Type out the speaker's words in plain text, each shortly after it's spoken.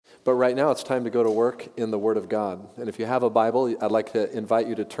But right now it's time to go to work in the Word of God. And if you have a Bible, I'd like to invite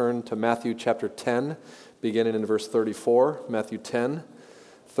you to turn to Matthew chapter 10, beginning in verse 34. Matthew 10,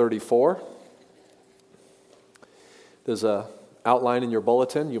 34. There's an outline in your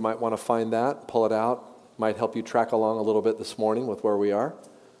bulletin. You might want to find that, pull it out. Might help you track along a little bit this morning with where we are.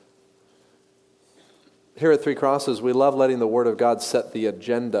 Here at Three Crosses, we love letting the Word of God set the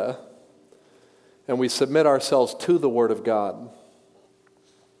agenda, and we submit ourselves to the Word of God.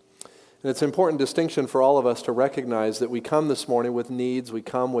 And it's an important distinction for all of us to recognize that we come this morning with needs, we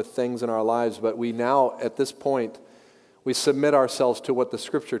come with things in our lives, but we now, at this point, we submit ourselves to what the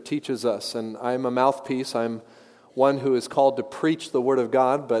Scripture teaches us. And I'm a mouthpiece, I'm one who is called to preach the Word of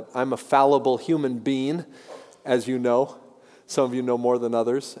God, but I'm a fallible human being, as you know. Some of you know more than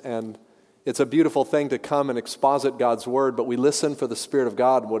others, and it's a beautiful thing to come and exposit God's Word, but we listen for the Spirit of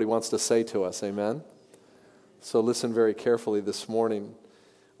God and what He wants to say to us, amen? So listen very carefully this morning.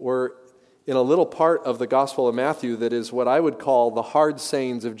 We're in a little part of the Gospel of Matthew that is what I would call the hard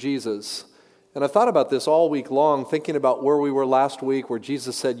sayings of Jesus. And I've thought about this all week long, thinking about where we were last week, where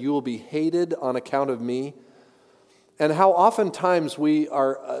Jesus said, "You will be hated on account of me." And how oftentimes we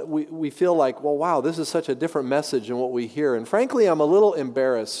feel like, well, wow, this is such a different message than what we hear. And frankly, I'm a little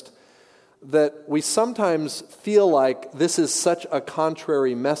embarrassed that we sometimes feel like this is such a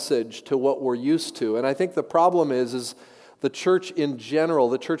contrary message to what we're used to. And I think the problem is the church in general,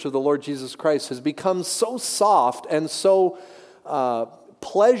 the church of the Lord Jesus Christ, has become so soft and so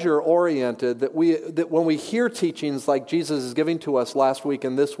pleasure-oriented that when we hear teachings like Jesus is giving to us last week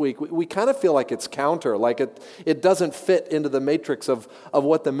and this week, we kind of feel like it's counter, like it doesn't fit into the matrix of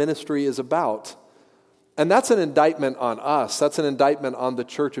what the ministry is about. And that's an indictment on us. That's an indictment on the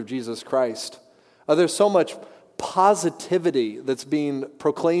church of Jesus Christ. There's so much positivity that's being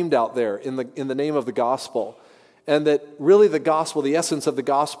proclaimed out there in the name of the gospel. And that really the gospel, the essence of the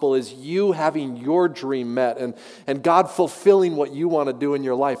gospel is you having your dream met and God fulfilling what you want to do in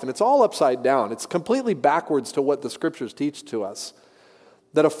your life. And it's all upside down. It's completely backwards to what the Scriptures teach to us.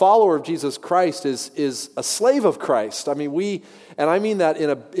 That a follower of Jesus Christ is a slave of Christ. I mean, and I mean that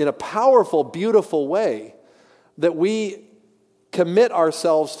in a powerful, beautiful way, that we commit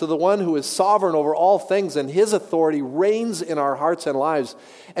ourselves to the one who is sovereign over all things, and His authority reigns in our hearts and lives.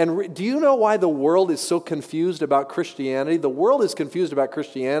 And do you know why the world is so confused about Christianity? The world is confused about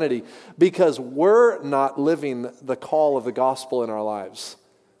Christianity because we're not living the call of the gospel in our lives.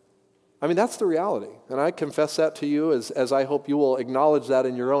 I mean, that's the reality. And I confess that to you as I hope you will acknowledge that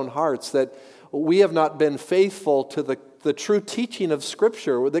in your own hearts, that we have not been faithful to the true teaching of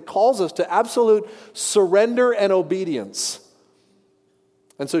Scripture that calls us to absolute surrender and obedience.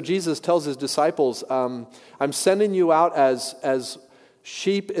 And so Jesus tells His disciples, I'm sending you out as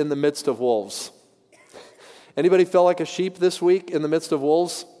sheep in the midst of wolves. Anybody feel like a sheep this week in the midst of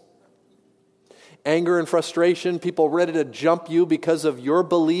wolves? Anger and frustration, people ready to jump you because of your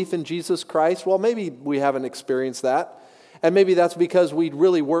belief in Jesus Christ? Well, maybe we haven't experienced that. And maybe that's because we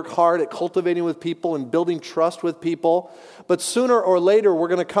really work hard at cultivating with people and building trust with people. But sooner or later, we're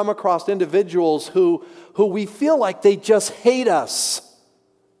going to come across individuals who we feel like they just hate us.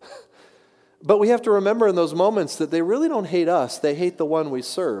 But we have to remember in those moments that they really don't hate us. They hate the one we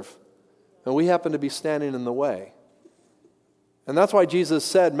serve. And we happen to be standing in the way. And that's why Jesus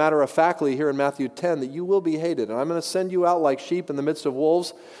said, matter-of-factly here in Matthew 10, that you will be hated. And I'm going to send you out like sheep in the midst of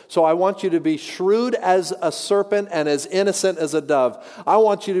wolves. So I want you to be shrewd as a serpent and as innocent as a dove. I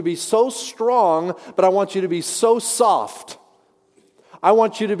want you to be so strong, but I want you to be so soft. I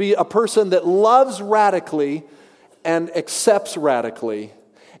want you to be a person that loves radically and accepts radically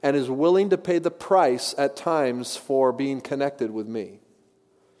and is willing to pay the price at times for being connected with me.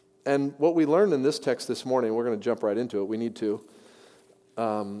 And what we learned in this text this morning, we're going to jump right into it, we need to,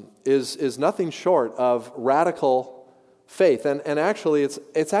 is nothing short of radical faith. And actually,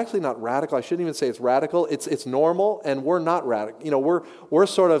 it's actually not radical. I shouldn't even say it's radical. It's normal, and we're not radical. You know, we're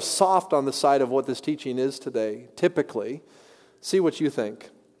sort of soft on the side of what this teaching is today, typically. See what you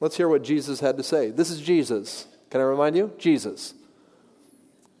think. Let's hear what Jesus had to say. This is Jesus. Can I remind you? Jesus.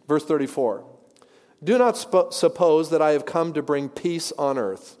 Verse 34. Do not suppose that I have come to bring peace on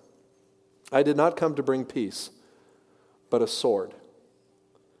earth. I did not come to bring peace, but a sword.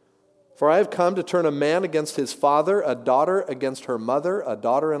 For I have come to turn a man against his father, a daughter against her mother, a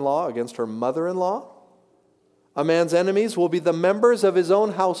daughter-in-law against her mother-in-law. A man's enemies will be the members of his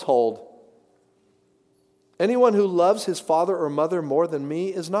own household. Anyone who loves his father or mother more than me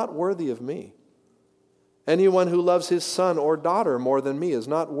is not worthy of me. Anyone who loves his son or daughter more than me is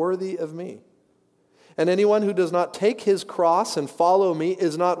not worthy of me. And anyone who does not take his cross and follow me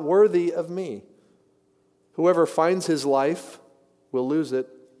is not worthy of me. Whoever finds his life will lose it,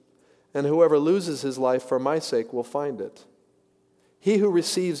 and whoever loses his life for my sake will find it. He who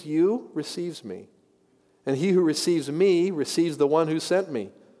receives you receives me, and he who receives me receives the one who sent me.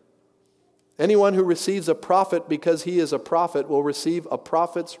 Anyone who receives a prophet because he is a prophet will receive a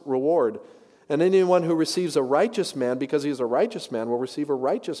prophet's reward, and anyone who receives a righteous man because he is a righteous man will receive a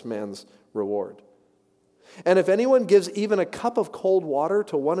righteous man's reward. And if anyone gives even a cup of cold water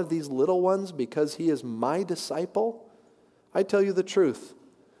to one of these little ones because he is my disciple, I tell you the truth,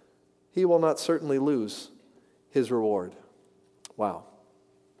 he will not certainly lose his reward. Wow.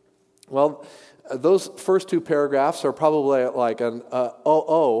 Well, those first two paragraphs are probably like an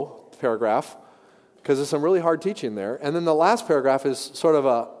paragraph, because there's some really hard teaching there. And then the last paragraph is sort of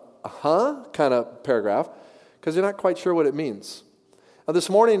a kind of paragraph, because you're not quite sure what it means. Now, this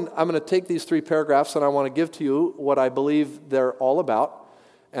morning, I'm going to take these three paragraphs and I want to give to you what I believe they're all about.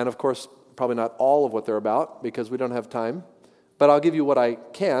 And of course, probably not all of what they're about, because we don't have time. But I'll give you what I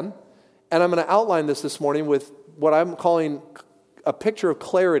can. And I'm going to outline this morning with what I'm calling a picture of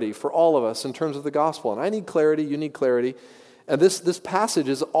clarity for all of us in terms of the gospel. And I need clarity, you need clarity. And this passage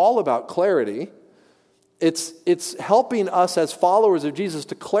is all about clarity. It's helping us as followers of Jesus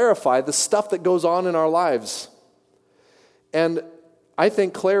to clarify the stuff that goes on in our lives. And I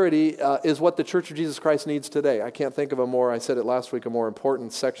think clarity is what the Church of Jesus Christ needs today. I can't think of I said it last week, a more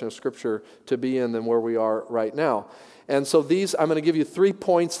important section of Scripture to be in than where we are right now. And so I'm going to give you 3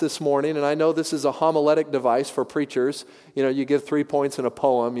 points this morning, and I know this is a homiletic device for preachers. You give 3 points in a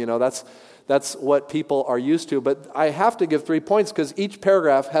poem, that's what people are used to. But I have to give 3 points because each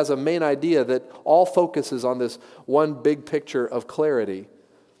paragraph has a main idea that all focuses on this one big picture of clarity.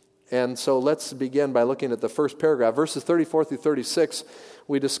 And so let's begin by looking at the first paragraph. Verses 34 through 36,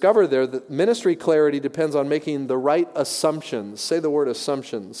 we discover there that ministry clarity depends on making the right assumptions. Say the word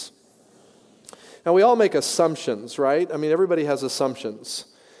assumptions. Now, we all make assumptions, right? I mean, everybody has assumptions.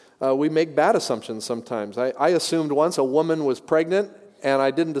 We make bad assumptions sometimes. I assumed once a woman was pregnant, and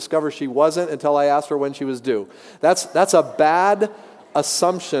I didn't discover she wasn't until I asked her when she was due. That's a bad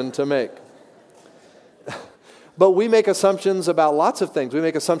assumption to make. But we make assumptions about lots of things. We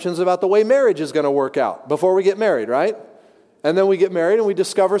make assumptions about the way marriage is going to work out before we get married, right? And then we get married and we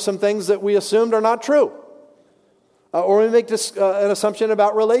discover some things that we assumed are not true. Or we make an assumption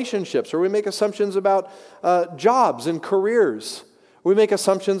about relationships, or we make assumptions about jobs and careers. We make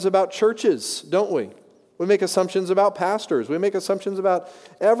assumptions about churches, don't we? We make assumptions about pastors. We make assumptions about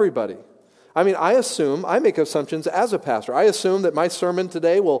everybody. I mean, I make assumptions as a pastor. I assume that my sermon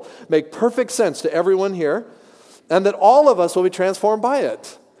today will make perfect sense to everyone here, and that all of us will be transformed by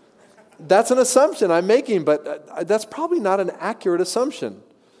it. That's an assumption I'm making, but that's probably not an accurate assumption.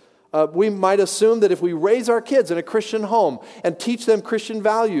 We might assume that if we raise our kids in a Christian home and teach them Christian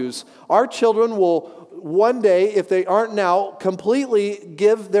values, our children will one day, if they aren't now, completely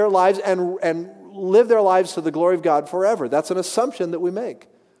give their lives and live their lives to the glory of God forever. That's an assumption that we make.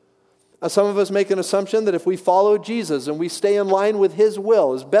 Some of us make an assumption that if we follow Jesus and we stay in line with His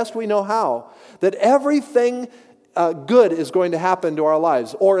will as best we know how, that everything good is going to happen to our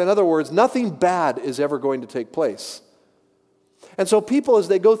lives. Or in other words, nothing bad is ever going to take place. And so people, as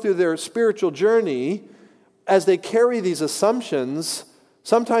they go through their spiritual journey, as they carry these assumptions,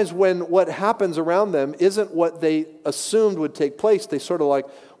 sometimes when what happens around them isn't what they assumed would take place, they sort of like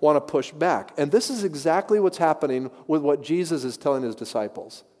want to push back. And this is exactly what's happening with what Jesus is telling His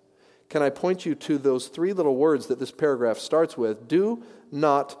disciples. Can I point you to those 3 little words that this paragraph starts with? Do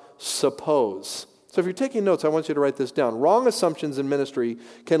not suppose. So if you're taking notes, I want you to write this down. Wrong assumptions in ministry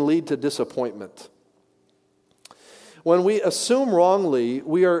can lead to disappointment. When we assume wrongly,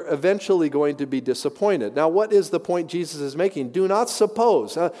 we are eventually going to be disappointed. Now, what is the point Jesus is making? Do not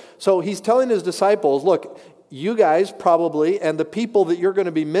suppose. So He's telling His disciples, look, you guys probably, and the people that you're going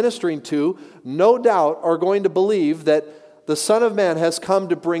to be ministering to, no doubt are going to believe that the Son of Man has come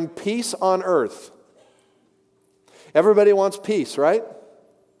to bring peace on earth. Everybody wants peace, right?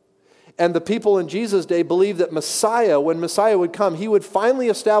 And the people in Jesus' day believed that when Messiah would come, He would finally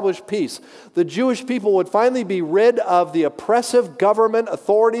establish peace. The Jewish people would finally be rid of the oppressive government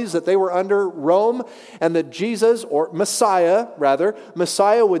authorities that they were under, Rome, and that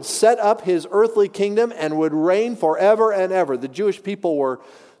Messiah would set up His earthly kingdom and would reign forever and ever. The Jewish people were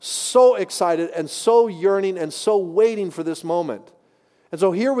so excited and so yearning and so waiting for this moment. And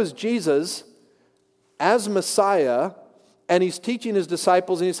so here was Jesus as Messiah, and He's teaching His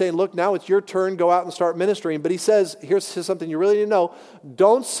disciples, and He's saying, look, now it's your turn, go out and start ministering. But He says, here's something you really need to know.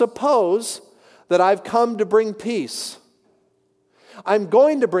 Don't suppose that I've come to bring peace. I'm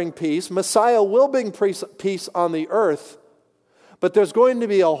going to bring peace. Messiah will bring peace on the earth. But there's going to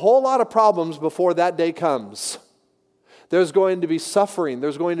be a whole lot of problems before that day comes. There's going to be suffering.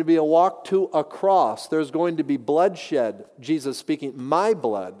 There's going to be a walk to a cross. There's going to be bloodshed. Jesus speaking, my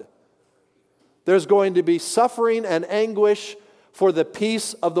blood. There's going to be suffering and anguish for the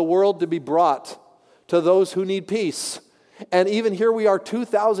peace of the world to be brought to those who need peace. And even here we are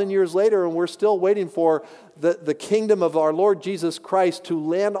 2,000 years later, and we're still waiting for the kingdom of our Lord Jesus Christ to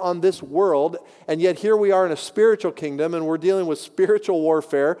land on this world. And yet here we are in a spiritual kingdom, and we're dealing with spiritual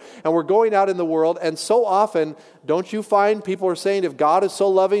warfare, and we're going out in the world. And so often, don't you find people are saying, if God is so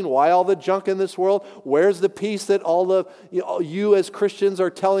loving, why all the junk in this world? Where's the peace that all the you as Christians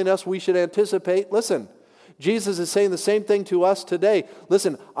are telling us we should anticipate? Listen, Jesus is saying the same thing to us today.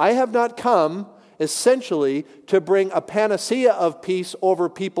 Listen, I have not come essentially to bring a panacea of peace over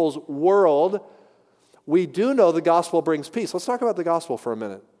people's world. We do know the gospel brings peace. Let's talk about the gospel for a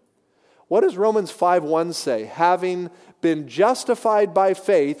minute. What does Romans 5:1 say? Having been justified by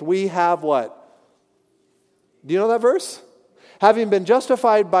faith, we have what? Do you know that verse? Having been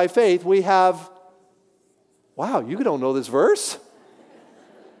justified by faith, we have... Wow, you don't know this verse?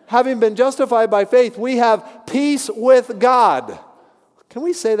 Having been justified by faith, we have peace with God. Can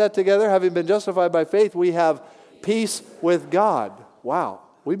we say that together? Having been justified by faith, we have peace with God. Wow.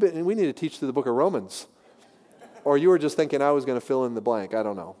 We need to teach through the book of Romans. Or you were just thinking I was going to fill in the blank. I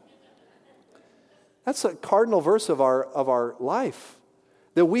don't know. That's a cardinal verse of our life.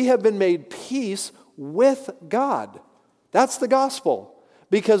 That we have been made peace with God. That's the gospel.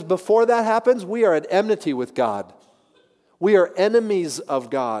 Because before that happens, we are at enmity with God. We are enemies of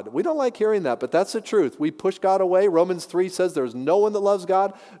God. We don't like hearing that, but that's the truth. We push God away. Romans 3 says there's no one that loves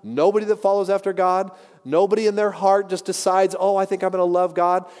God, nobody that follows after God, nobody in their heart just decides, oh, I think I'm going to love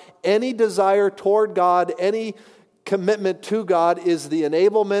God. Any desire toward God, any commitment to God is the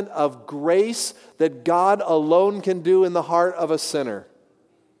enablement of grace that God alone can do in the heart of a sinner.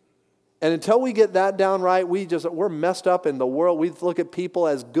 And until we get that down right, we're messed up in the world. We look at people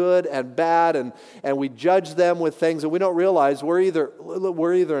as good and bad, and we judge them with things, and we don't realize we're either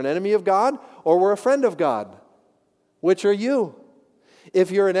an enemy of God or we're a friend of God. Which are you? If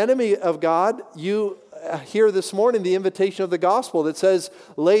you're an enemy of God, you hear this morning the invitation of the gospel that says,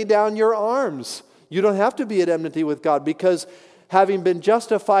 lay down your arms. You don't have to be at enmity with God, because having been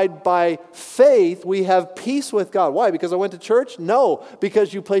justified by faith, we have peace with God. Why? Because I went to church? No,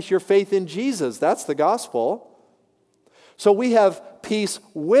 because you place your faith in Jesus. That's the gospel. So we have peace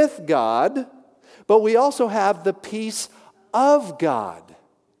with God, but we also have the peace of God.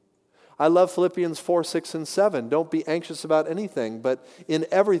 I love Philippians 4, 6, and 7. Don't be anxious about anything, but in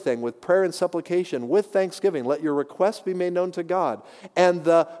everything, with prayer and supplication, with thanksgiving, let your requests be made known to God. And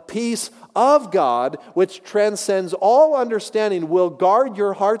the peace of God, which transcends all understanding, will guard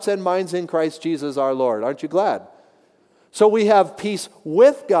your hearts and minds in Christ Jesus our Lord. Aren't you glad? So we have peace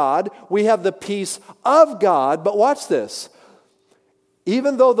with God, we have the peace of God, but watch this.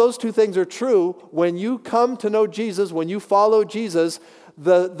 Even though those two things are true, when you come to know Jesus, when you follow Jesus,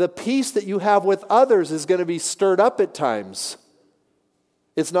 the peace that you have with others is going to be stirred up at times.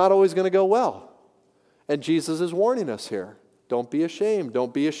 It's not always going to go well. And Jesus is warning us here. Don't be ashamed.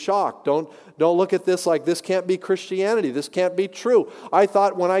 Don't be shocked. Don't look at this like this can't be Christianity. This can't be true. I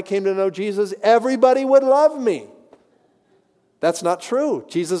thought when I came to know Jesus, everybody would love me. That's not true.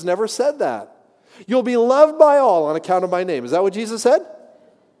 Jesus never said that. You'll be loved by all on account of my name. Is that what Jesus said?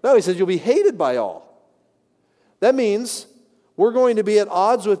 No, he said you'll be hated by all. That means we're going to be at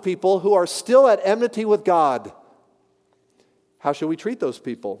odds with people who are still at enmity with God. How should we treat those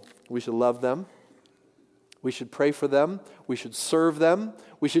people? We should love them. We should pray for them. We should serve them.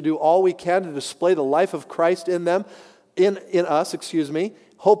 We should do all we can to display the life of Christ in them, in us,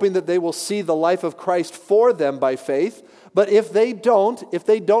 hoping that they will see the life of Christ for them by faith. But if they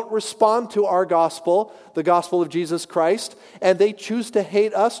don't respond to our gospel, the gospel of Jesus Christ, and they choose to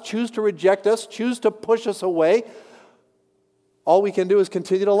hate us, choose to reject us, choose to push us away, all we can do is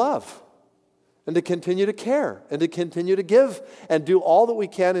continue to love and to continue to care and to continue to give and do all that we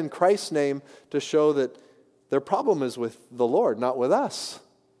can in Christ's name to show that their problem is with the Lord, not with us.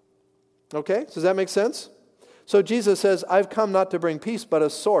 Okay? Does that make sense? So Jesus says, I've come not to bring peace, but a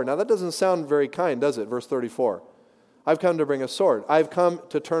sword. Now that doesn't sound very kind, does it? Verse 34. I've come to bring a sword. I've come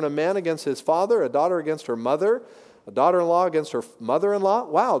to turn a man against his father, a daughter against her mother, a daughter-in-law against her mother-in-law.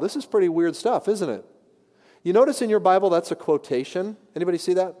 Wow, this is pretty weird stuff, isn't it? You notice in your Bible that's a quotation. Anybody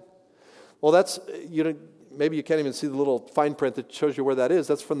see that? Well, that's, maybe you can't even see the little fine print that shows you where that is.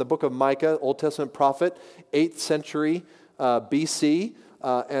 That's from the book of Micah, Old Testament prophet, 8th century BC.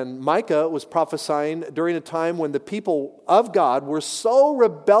 And Micah was prophesying during a time when the people of God were so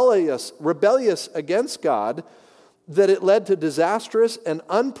rebellious against God that it led to disastrous and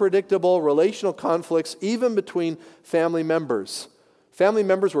unpredictable relational conflicts even between family members. Family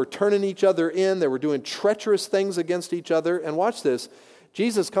members were turning each other in. They were doing treacherous things against each other. And watch this.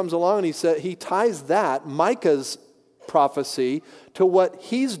 Jesus comes along and he ties that, Micah's prophecy, to what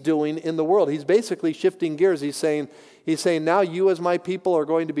he's doing in the world. He's basically shifting gears. He's saying, now you as my people are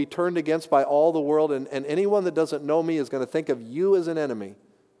going to be turned against by all the world, and anyone that doesn't know me is going to think of you as an enemy.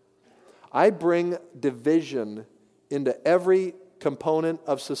 I bring division into every component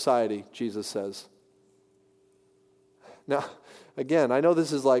of society, Jesus says. Now, again, I know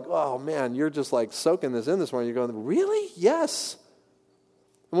this is like, oh man, you're just like soaking this in this morning. You're going, really? Yes.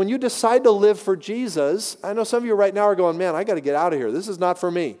 And when you decide to live for Jesus, I know some of you right now are going, man, I got to get out of here. This is not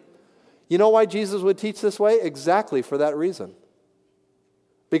for me. You know why Jesus would teach this way? Exactly for that reason.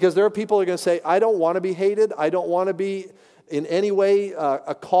 Because there are people who are going to say, I don't want to be hated. I don't want to be in any way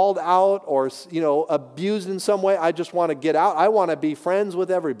called out or abused in some way. I just want to get out. I want to be friends with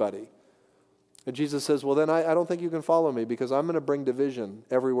everybody. And Jesus says, well, then I don't think you can follow me because I'm going to bring division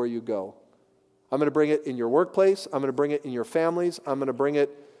everywhere you go. I'm going to bring it in your workplace. I'm going to bring it in your families. I'm going to bring it.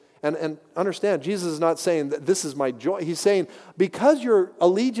 And understand, Jesus is not saying that this is my joy. He's saying because your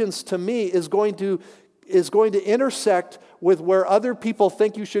allegiance to me is going to intersect with where other people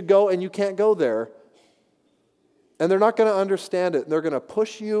think you should go and you can't go there. And they're not going to understand it. They're going to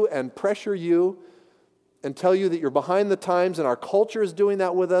push you and pressure you and tell you that you're behind the times, and our culture is doing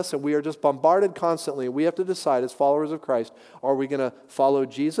that with us, and we are just bombarded constantly. We have to decide as followers of Christ, are we going to follow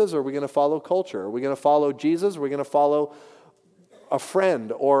Jesus or are we going to follow culture? Are we going to follow Jesus or are we going to follow a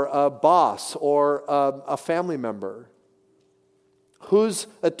friend or a boss or a family member? Whose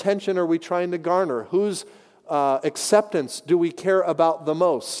attention are we trying to garner? Whose acceptance do we care about the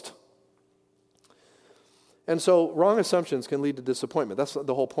most? And so wrong assumptions can lead to disappointment. That's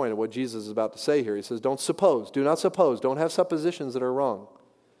the whole point of what Jesus is about to say here. He says, don't suppose, do not suppose, don't have suppositions that are wrong.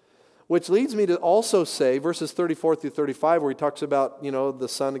 Which leads me to also say, verses 34 through 35, where he talks about, the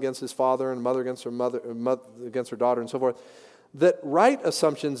son against his father and mother against her daughter and so forth, that right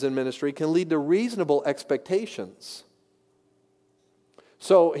assumptions in ministry can lead to reasonable expectations.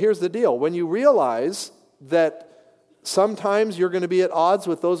 So here's the deal. When you realize that sometimes you're going to be at odds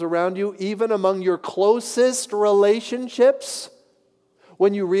with those around you, even among your closest relationships.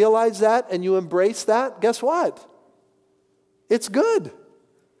 When you realize that and you embrace that, guess what? It's good.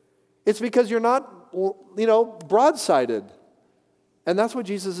 It's because you're not, broadsided. And that's what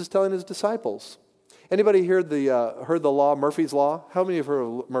Jesus is telling his disciples. Anybody heard the law, Murphy's Law? How many have heard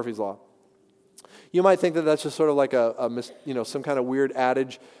of Murphy's Law? You might think that that's just sort of like some kind of weird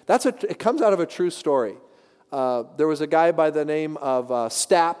adage. It comes out of a true story. There was a guy by the name of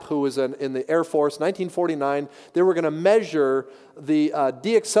Stapp who was in the Air Force, 1949. They were going to measure the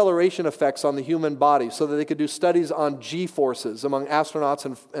deacceleration effects on the human body so that they could do studies on G-forces among astronauts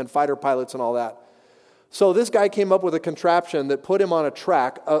and fighter pilots and all that. So this guy came up with a contraption that put him on a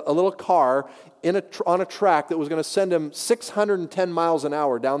track, a little car on a track that was going to send him 610 miles an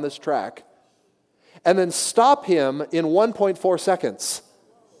hour down this track and then stop him in 1.4 seconds.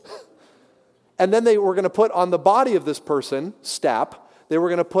 And then they were going to put on the body of this person, Stapp, they were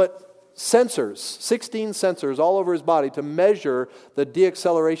going to put sensors, 16 sensors all over his body to measure the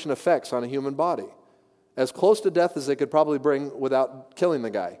deacceleration effects on a human body. As close to death as they could probably bring without killing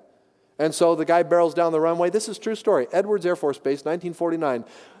the guy. And so the guy barrels down the runway. This is a true story. Edwards Air Force Base, 1949.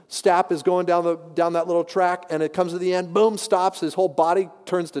 Stapp is going down that little track, and it comes to the end, boom, stops. His whole body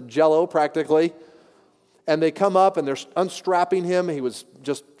turns to jello practically. And they come up and they're unstrapping him. He was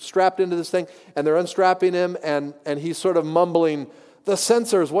just strapped into this thing. And they're unstrapping him and he's sort of mumbling, the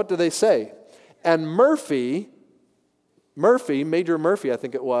sensors, what do they say? And Murphy, Major Murphy, I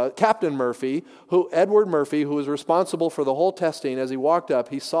think it was, Captain Murphy, Edward Murphy, who was responsible for the whole testing, as he walked up,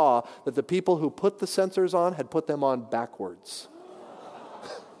 he saw that the people who put the sensors on had put them on backwards.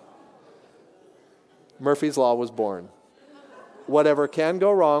 Murphy's Law was born. Whatever can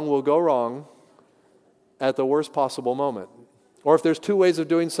go wrong will go wrong at the worst possible moment. Or if there's two ways of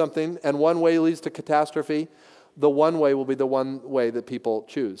doing something and one way leads to catastrophe, the one way will be the one way that people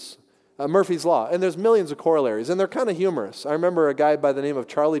choose. Murphy's Law. And there's millions of corollaries, and they're kind of humorous. I remember a guy by the name of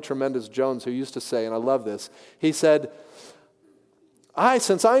Charlie Tremendous Jones who used to say, and I love this, he said,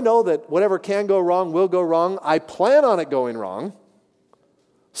 since I know that whatever can go wrong will go wrong, I plan on it going wrong.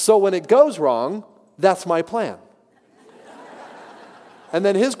 So when it goes wrong, that's my plan. And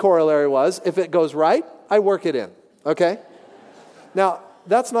then his corollary was, if it goes right, I work it in, okay? Now,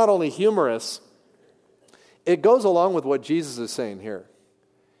 that's not only humorous, it goes along with what Jesus is saying here.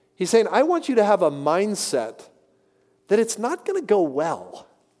 He's saying, I want you to have a mindset that it's not going to go well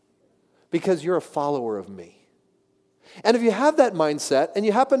because you're a follower of me. And if you have that mindset and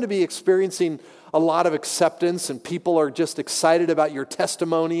you happen to be experiencing a lot of acceptance and people are just excited about your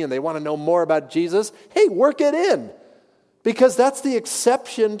testimony and they want to know more about Jesus, hey, work it in. Because that's the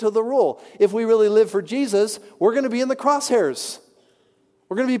exception to the rule. If we really live for Jesus, we're going to be in the crosshairs.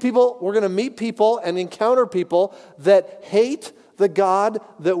 We're going to meet people and encounter people that hate the God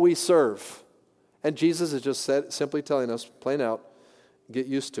that we serve. And Jesus is just simply telling us, plain out, get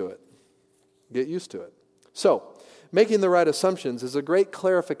used to it. Get used to it. So, making the right assumptions is a great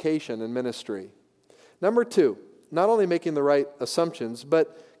clarification in ministry. Number 2, not only making the right assumptions,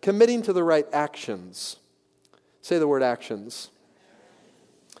 but committing to the right actions. Say the word actions.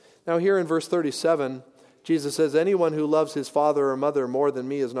 Now here in verse 37, Jesus says, anyone who loves his father or mother more than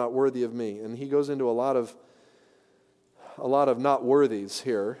me is not worthy of me. And he goes into a lot of not worthies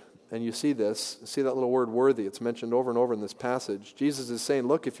here. And you see this. See that little word worthy. It's mentioned over and over in this passage. Jesus is saying,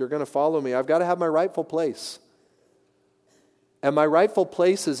 look, if you're going to follow me, I've got to have my rightful place. And my rightful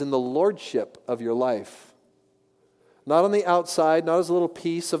place is in the lordship of your life. Not on the outside, not as a little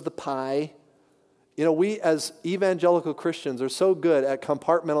piece of the pie. You know, we as evangelical Christians are so good at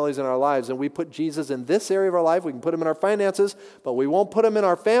compartmentalizing our lives, and we put Jesus in this area of our life. We can put him in our finances, but we won't put him in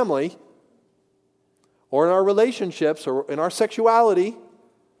our family or in our relationships or in our sexuality.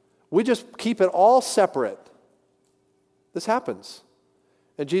 We just keep it all separate. This happens.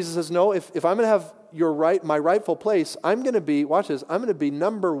 And Jesus says, no, if I'm going to have my rightful place, I'm going to be, watch this, I'm going to be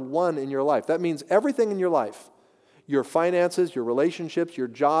number one in your life. That means everything in your life. Your finances, your relationships, your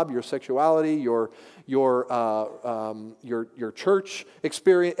job, your sexuality, your church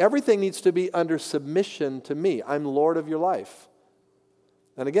experience, everything needs to be under submission to me. I'm Lord of your life.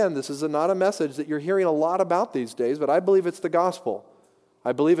 And again, this is not a message that you're hearing a lot about these days, but I believe it's the gospel.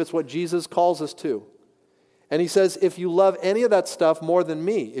 I believe it's what Jesus calls us to. And he says, if you love any of that stuff more than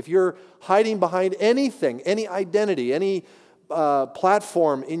me, if you're hiding behind anything, any identity, any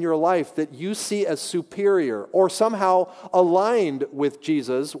platform in your life that you see as superior or somehow aligned with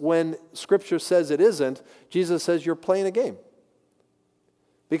Jesus when Scripture says it isn't, Jesus says you're playing a game.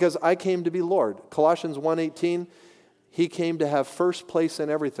 Because I came to be Lord. Colossians 1:18, he came to have first place in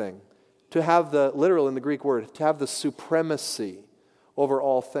everything. To have the, literal in the Greek word, to have the supremacy over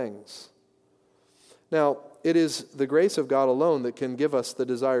all things. Now, it is the grace of God alone that can give us the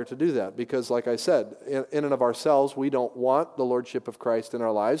desire to do that. Because, like I said, in and of ourselves, we don't want the lordship of Christ in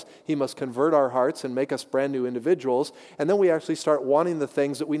our lives. He must convert our hearts and make us brand new individuals. And then we actually start wanting the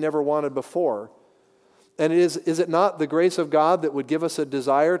things that we never wanted before. And is it not the grace of God that would give us a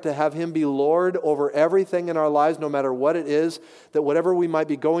desire to have him be Lord over everything in our lives, no matter what it is, that whatever we might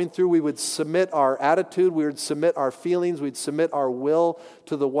be going through, we would submit our attitude, we would submit our feelings, we'd submit our will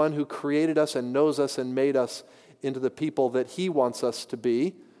to the one who created us and knows us and made us into the people that he wants us to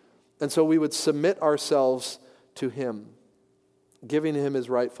be. And so we would submit ourselves to him, giving him his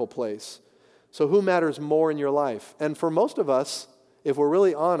rightful place. So who matters more in your life? And for most of us, if we're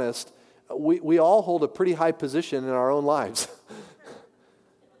really honest, we all hold a pretty high position in our own lives.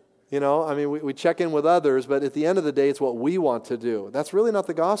 You know, I mean, we check in with others, but at the end of the day, it's what we want to do. That's really not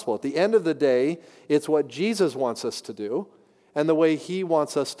the gospel. At the end of the day, it's what Jesus wants us to do and the way he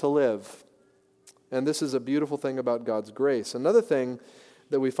wants us to live. And this is a beautiful thing about God's grace. Another thing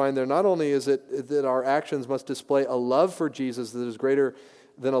that we find there, not only is it that our actions must display a love for Jesus that is greater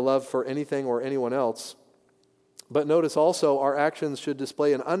than a love for anything or anyone else, but notice also our actions should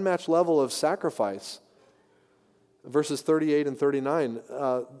display an unmatched level of sacrifice. Verses 38 and 39,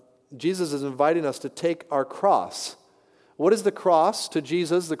 Jesus is inviting us to take our cross. What is the cross to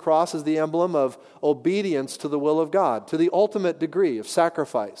Jesus? The cross is the emblem of obedience to the will of God, to the ultimate degree of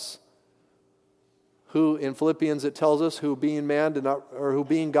sacrifice. Who, in Philippians it tells us, who being God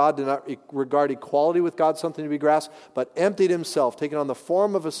did not regard equality with God something to be grasped, but emptied himself, taking on the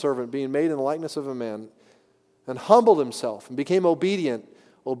form of a servant, being made in the likeness of a man, and humbled himself and became obedient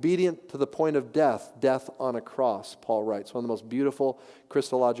to the point of death on a cross, Paul writes. One of the most beautiful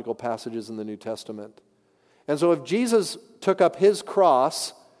Christological passages in the New Testament. And so if Jesus took up his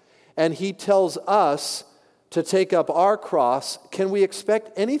cross and he tells us to take up our cross, can we expect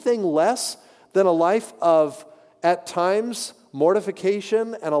anything less than a life of, at times,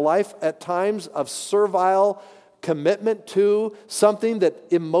 mortification and a life at times of servile commitment to something that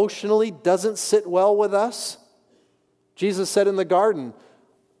emotionally doesn't sit well with us? Jesus said in the garden,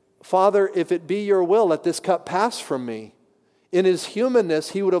 Father, if it be your will, let this cup pass from me. In his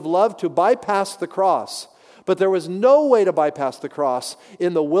humanness, he would have loved to bypass the cross. But there was no way to bypass the cross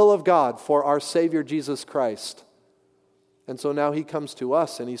in the will of God for our Savior Jesus Christ. And so now he comes to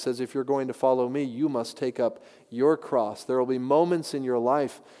us and he says, if you're going to follow me, you must take up your cross. There will be moments in your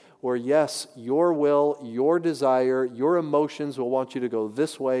life where yes, your will, your desire, your emotions will want you to go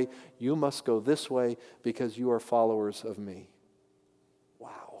this way. You must go this way because you are followers of me.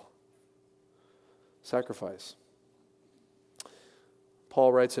 Wow. Sacrifice.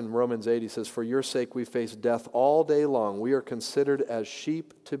 Paul writes in Romans 8, he says, "For your sake we face death all day long. We are considered as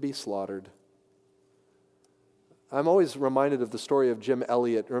sheep to be slaughtered." I'm always reminded of the story of Jim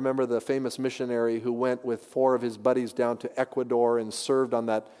Elliot. Remember the famous missionary who went with 4 of his buddies down to Ecuador and served in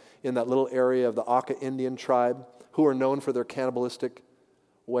that little area of the Auca Indian tribe, who are known for their cannibalistic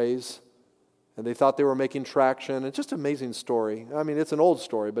ways. And they thought they were making traction. It's just an amazing story. I mean, it's an old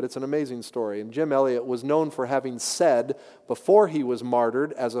story, but it's an amazing story. And Jim Elliot was known for having said, before he was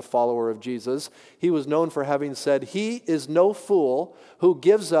martyred as a follower of Jesus, he was known for having said, "He is no fool who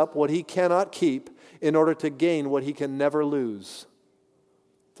gives up what he cannot keep in order to gain what he can never lose."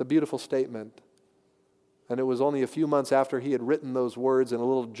 It's a beautiful statement. And it was only a few months after he had written those words in a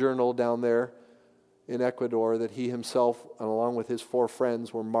little journal down there in Ecuador that he himself, along with his 4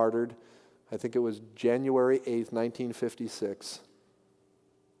 friends, were martyred. I think it was January 8th, 1956.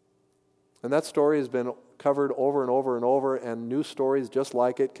 And that story has been covered over and over and over, and new stories just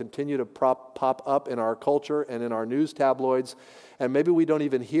like it continue to pop up in our culture and in our news tabloids. And maybe we don't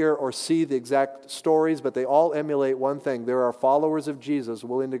even hear or see the exact stories, but they all emulate one thing. There are followers of Jesus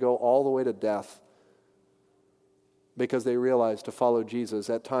willing to go all the way to death because they realize to follow Jesus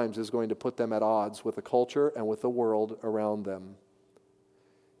at times is going to put them at odds with the culture and with the world around them.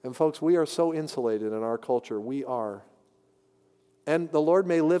 And folks, we are so insulated in our culture. We are. And the Lord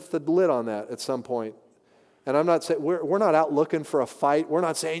may lift the lid on that at some point. And I'm not saying, we're not out looking for a fight. We're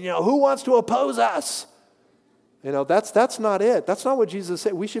not saying, who wants to oppose us? That's not it. That's not what Jesus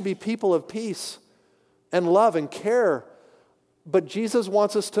said. We should be people of peace and love and care. But Jesus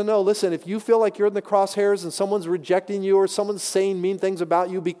wants us to know, listen, if you feel like you're in the crosshairs and someone's rejecting you or someone's saying mean things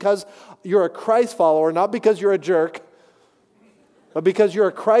about you because you're a Christ follower, not because you're a jerk, but because you're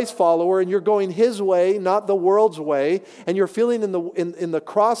a Christ follower and you're going His way, not the world's way, and you're feeling in the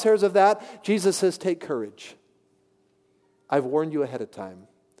crosshairs of that, Jesus says, take courage. I've warned you ahead of time.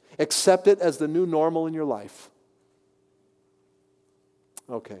 Accept it as the new normal in your life.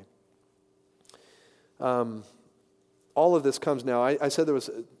 Okay. All of this comes now. I said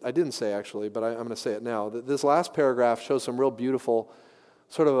I didn't say actually, but I'm going to say it now. This last paragraph shows some real beautiful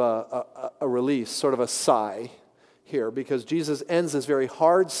sort of a release, sort of a sigh here, because Jesus ends this very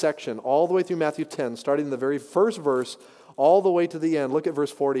hard section all the way through Matthew 10, starting in the very first verse, all the way to the end. Look at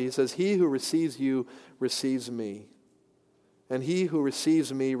verse 40. He says, "He who receives you receives me, and he who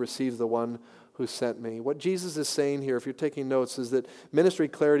receives me receives the one who sent me." What Jesus is saying here, if you're taking notes, is that ministry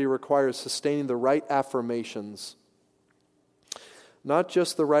clarity requires sustaining the right affirmations. Not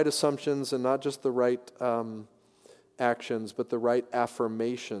just the right assumptions and not just the right actions, but the right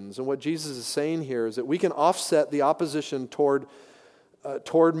affirmations. And what Jesus is saying here is that we can offset the opposition toward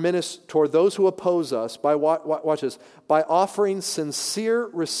those who oppose us by, watch this, by offering sincere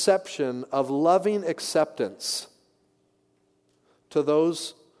reception of loving acceptance to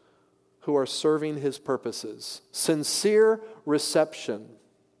those who are serving His purposes. Sincere reception.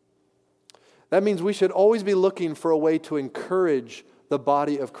 That means we should always be looking for a way to encourage the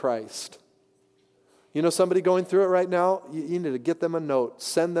body of Christ. Somebody going through it right now, you need to get them a note,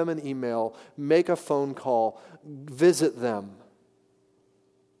 send them an email, make a phone call, visit them.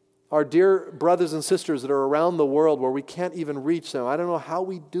 Our dear brothers and sisters that are around the world where we can't even reach them, I don't know how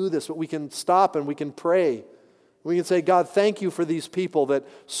we do this, but we can stop and we can pray. We can say, God, thank you for these people that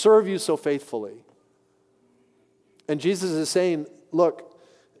serve you so faithfully. And Jesus is saying, look,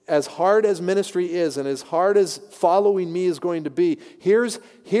 as hard as ministry is and as hard as following me is going to be,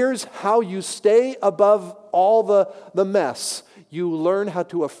 here's how you stay above all the mess. You learn how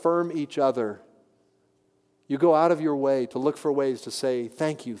to affirm each other. You go out of your way to look for ways to say,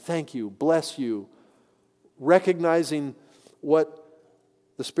 thank you, bless you, recognizing what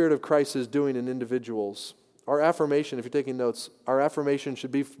the Spirit of Christ is doing in individuals. Our affirmation, if you're taking notes, our affirmation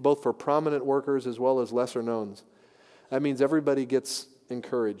should be both for prominent workers as well as lesser knowns. That means everybody gets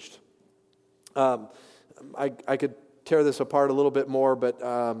encouraged. I could tear this apart a little bit more, but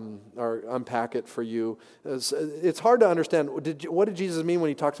or unpack it for you. It's hard to understand. What did Jesus mean when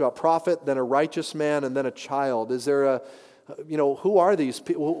He talks about prophet, then a righteous man, and then a child? Is there who are these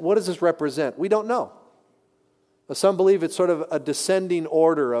people? What does this represent? We don't know. Some believe it's sort of a descending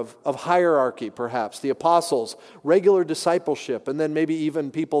order of hierarchy, perhaps. The apostles, regular discipleship, and then maybe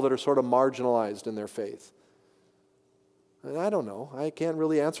even people that are sort of marginalized in their faith. And I don't know. I can't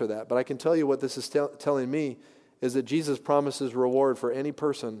really answer that. But I can tell you what this is telling me is that Jesus promises reward for any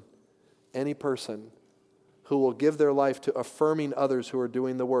person who will give their life to affirming others who are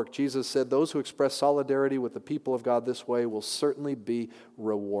doing the work. Jesus said those who express solidarity with the people of God this way will certainly be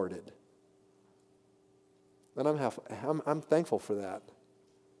rewarded. And I'm thankful for that.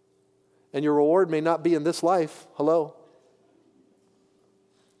 And your reward may not be in this life. Hello.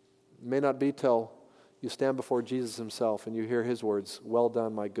 It may not be till you stand before Jesus himself and you hear his words, "Well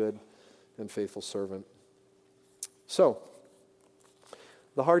done, my good and faithful servant." So,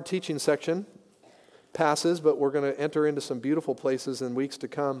 the hard teaching section passes, but we're going to enter into some beautiful places in weeks to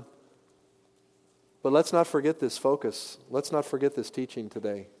come. But let's not forget this focus. Let's not forget this teaching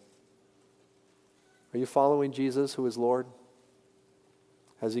today. Are you following Jesus, who is Lord?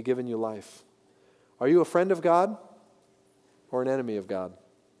 Has he given you life? Are you a friend of God or an enemy of God?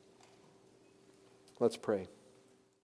 Let's pray.